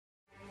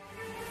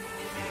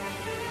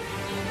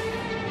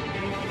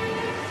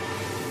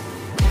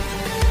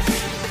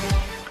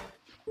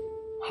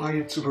Hi,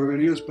 it's Super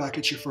Videos back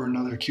at you for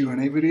another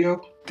Q&A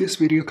video. This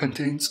video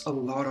contains a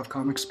lot of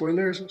comic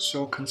spoilers,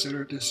 so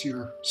consider this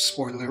your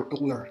spoiler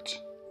alert.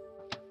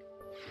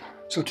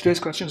 So today's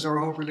questions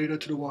are all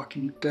related to the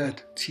Walking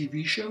Dead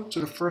TV show. So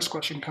the first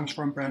question comes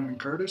from Brandon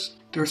Curtis.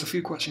 There's a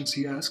few questions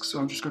he asks, so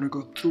I'm just going to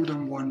go through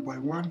them one by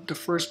one. The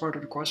first part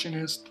of the question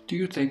is, do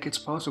you think it's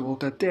possible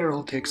that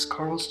Daryl takes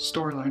Carl's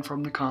storyline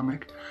from the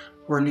comic,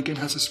 where Negan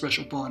has a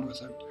special bond with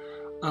him?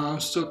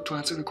 So to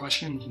answer the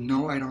question,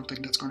 no, I don't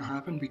think that's going to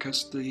happen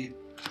because the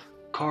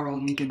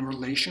Carl-Negan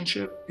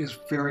relationship is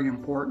very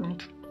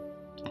important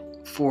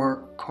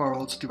for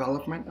Carl's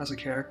development as a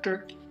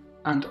character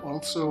and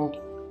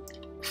also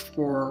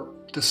for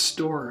the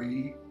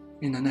story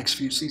in the next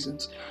few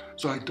seasons.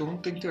 So I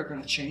don't think they're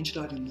going to change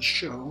that in the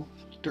show.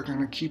 They're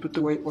going to keep it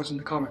the way it was in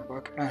the comic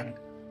book, and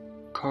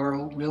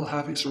Carl will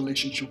have his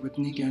relationship with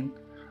Negan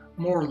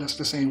more or less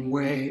the same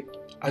way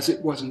as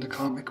it was in the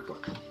comic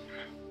book.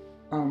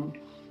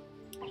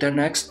 The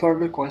next part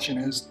of the question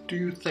is, do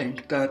you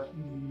think that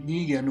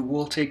Negan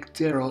will take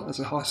Daryl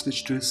as a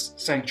hostage to his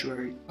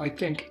sanctuary? I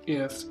think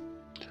if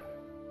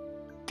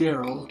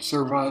Daryl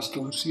survives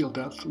the Lucille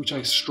death, which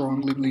I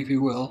strongly believe he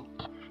will,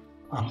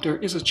 there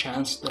is a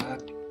chance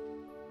that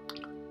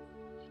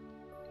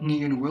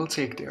Negan will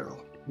take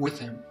Daryl with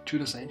him to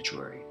the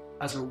sanctuary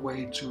as a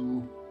way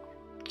to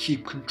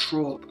keep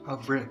control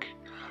of Rick,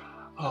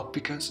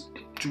 because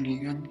to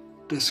Negan,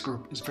 this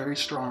group is very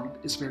strong,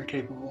 is very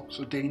capable,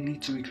 so they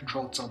need to be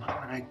controlled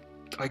somehow. And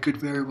I could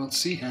very well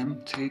see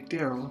him take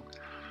Daryl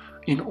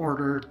in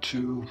order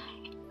to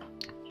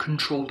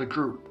control the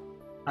group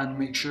and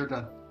make sure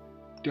that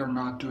they're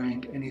not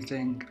doing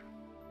anything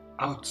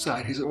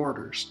outside his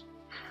orders.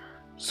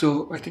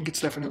 So I think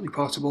it's definitely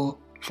possible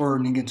for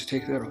Negan to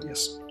take Daryl,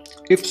 yes.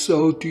 If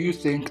so, do you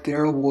think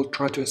Daryl will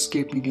try to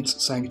escape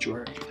Negan's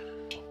sanctuary?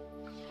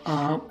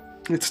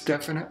 It's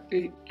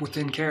definitely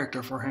within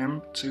character for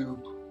him to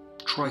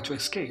try to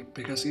escape,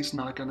 because he's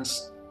not gonna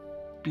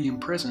be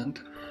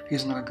imprisoned,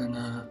 he's not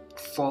gonna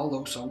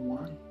follow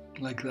someone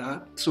like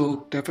that.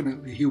 So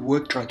definitely he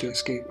would try to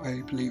escape.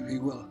 I believe he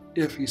will.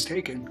 If he's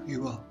taken, he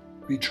will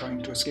be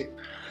trying to escape.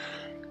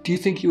 Do you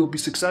think he will be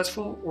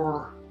successful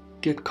or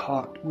get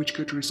caught, which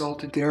could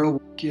result in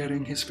Daryl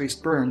getting his face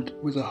burned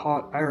with a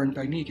hot iron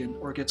by Negan,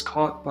 or gets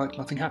caught but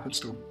nothing happens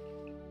to him?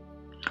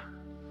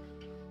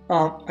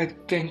 I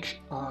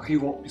think he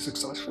won't be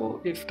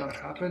successful if that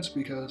happens,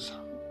 because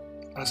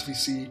as we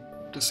see,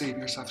 the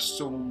Saviors have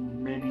so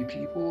many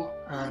people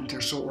and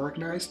they're so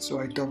organized, so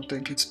I don't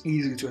think it's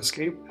easy to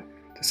escape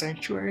the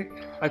sanctuary.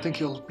 I think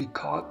he'll be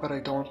caught, but I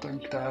don't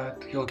think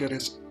that he'll get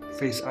his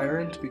face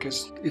ironed,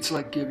 because it's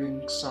like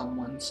giving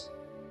someone's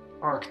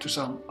arc to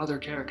some other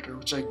character,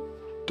 which I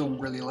don't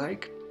really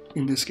like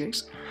in this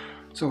case.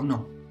 So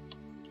no.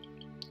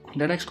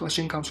 The next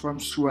question comes from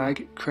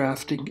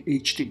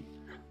craftingHD.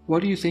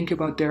 What do you think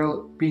about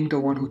Daryl being the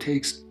one who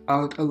takes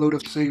out a load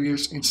of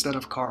Saviors instead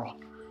of Carl?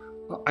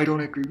 I don't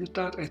agree with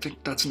that. I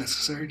think that's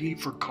necessary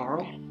for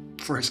Carl,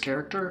 for his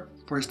character,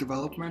 for his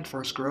development,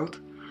 for his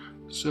growth.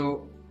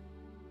 So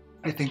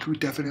I think we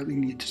definitely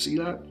need to see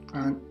that.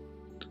 And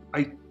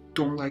I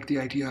don't like the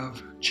idea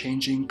of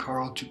changing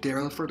Carl to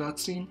Daryl for that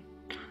scene.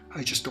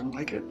 I just don't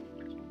like it.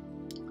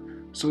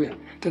 So yeah,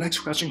 the next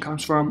question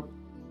comes from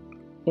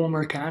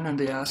OmEr KhAn, and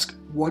they ask,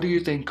 what do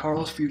you think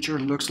Carl's future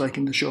looks like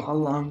in the show? How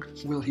long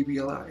will he be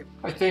alive?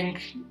 I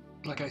think,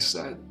 like I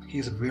said,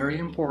 he's very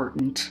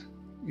important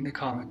in the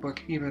comic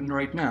book, even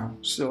right now.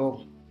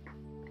 So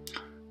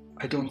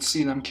I don't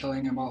see them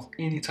killing him off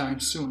anytime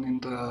soon in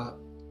the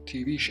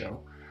TV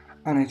show.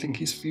 And I think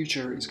his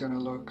future is going to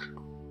look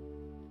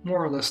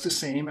more or less the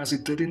same as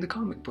it did in the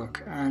comic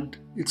book. And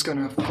it's going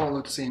to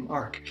follow the same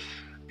arc,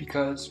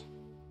 because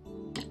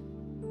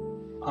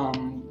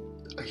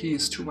he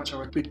is too much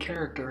of a big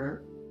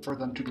character for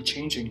them to be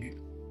changing,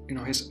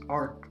 his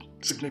arc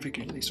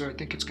significantly. So I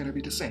think it's going to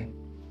be the same.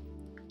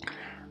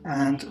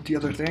 And the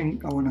other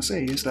thing I want to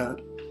say is that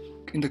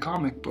in the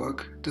comic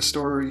book, the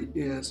story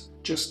is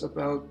just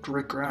about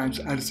Rick Grimes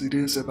as it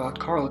is about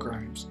Carl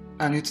Grimes.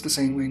 And it's the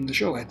same way in the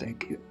show, I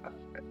think.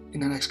 In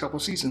the next couple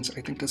seasons,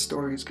 I think the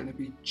story is going to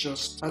be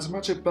just as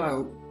much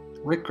about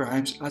Rick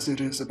Grimes as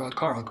it is about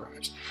Carl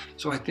Grimes.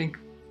 So I think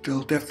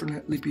there'll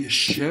definitely be a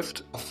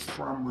shift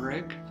from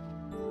Rick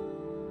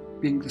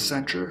being the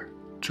center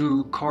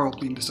to Carl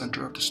being the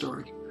center of the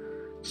story.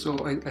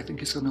 So I think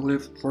he's going to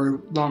live for a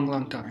long,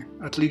 long time,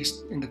 at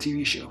least in the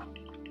TV show.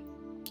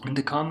 In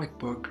the comic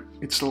book,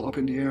 it's still up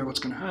in the air what's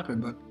going to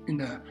happen, but in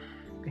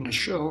the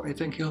show, I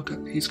think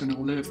he's going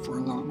to live for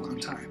a long, long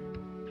time.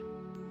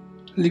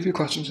 Leave your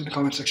questions in the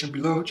comment section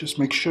below. Just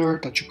make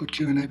sure that you put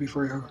Q&A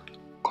before your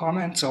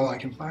comment so I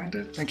can find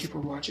it. Thank you for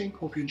watching.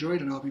 Hope you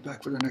enjoyed, and I'll be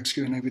back for the next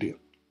Q&A video.